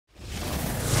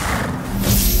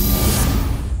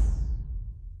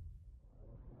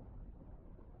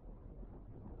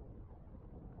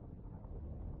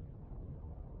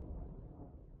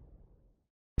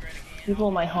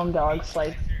People, my home dogs,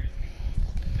 like,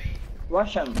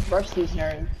 rush them, rush these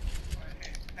nerds.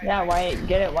 Yeah, Wyatt,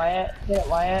 get it, Wyatt, get it,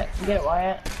 Wyatt, get it,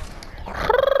 Wyatt.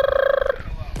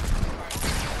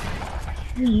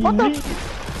 What the?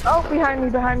 Oh, behind me,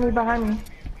 behind me, behind me.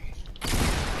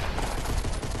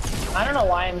 I don't know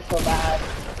why I'm so bad.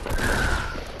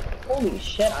 Holy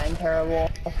shit, I'm terrible.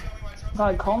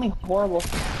 God, call me horrible.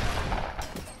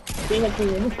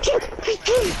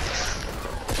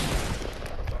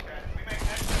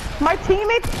 My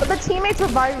the teammates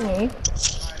revived me.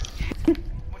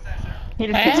 He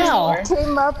just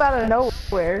came up out of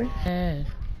nowhere.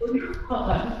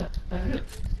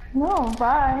 No,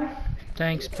 bye.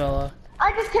 Thanks, Bella.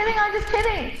 I'm just kidding, I'm just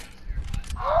kidding.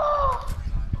 I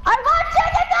want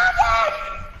chicken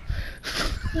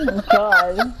nuggets! Oh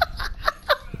God.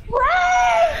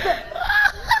 Wait!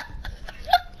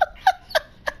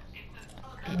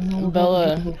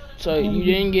 Bella, so you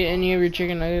didn't get any of your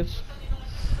chicken nuggets?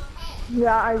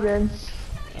 Yeah, I did.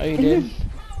 Oh, you did?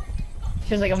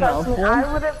 She was like a Trust me,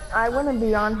 mouthful. I wouldn't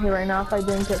be on here right now if I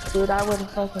didn't get food. I would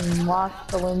have fucking lost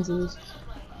the Lindsays.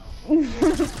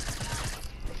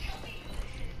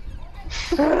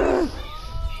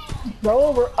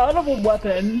 Bro, we're out of a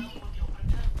weapon.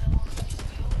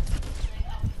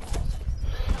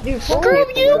 Dude, screw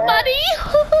you, buddy!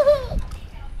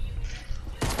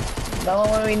 No,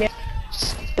 what do we do?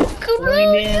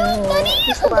 Screw you,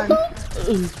 buddy!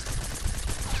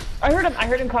 I heard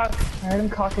him cock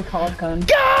a cock gun.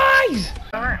 Guys!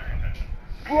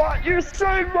 What you're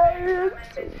saying, man?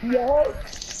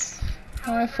 Yes.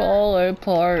 I fall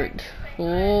apart.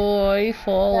 Oh, I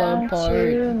fall apart.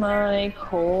 To my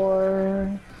core.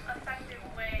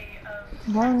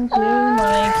 One to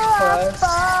my crust.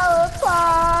 Fall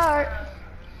apart.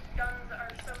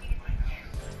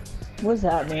 What's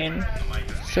that mean?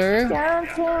 Sir? Down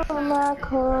to my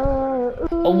core.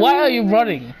 Why are you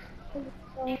running?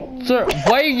 Sir,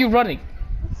 why are you running?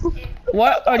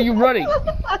 Why are you running?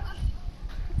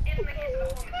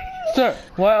 Sir,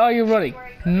 why are you running?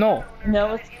 No.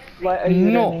 No, why are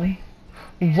you running?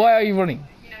 Why are you running?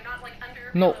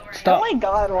 No, stop. Oh my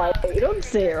God, why? You don't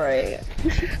say it right.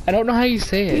 I don't know how you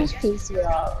say it. Just piss me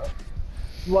off.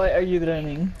 Why are you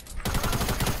running?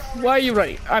 Why are you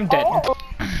running? I'm dead.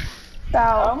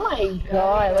 Oh my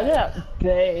God, look at that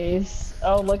face.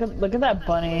 Oh, look at that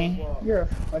bunny. You're a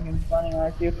fucking bunny,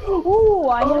 aren't you? Ooh,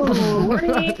 I have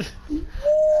 40.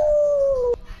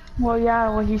 Well, yeah,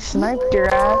 well, he sniped your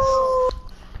ass.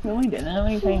 No, we didn't have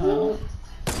anything else.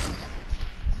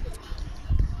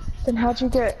 Then how'd you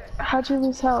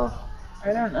lose health?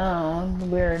 I don't know. It's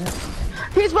weird.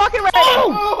 He's walking right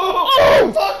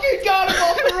Oh! Fucking got him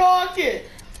off the rocket!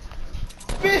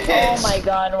 Bitch! Oh my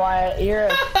God, Wyatt, you're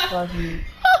a fucking.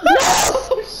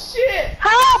 No! Shit!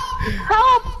 Help!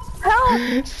 Help!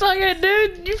 Help! Suck it,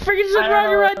 dude! You freaking just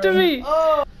ran right to me!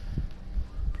 Oh!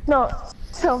 No,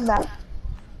 tell him that.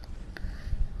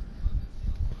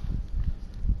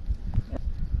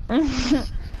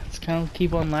 Let's kind of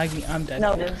keep on lagging. I'm dead.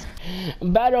 No, dude.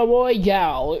 Battle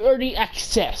Royale, early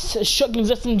access, shotguns,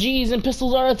 SMGs, and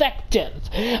pistols are effective.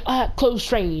 At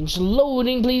close range,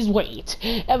 loading, please wait.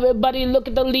 Everybody look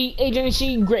at the lead agent,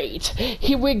 she great.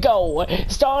 Here we go,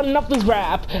 starting up this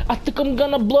rap. I think I'm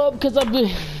gonna blow up cause I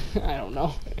don't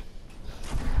know.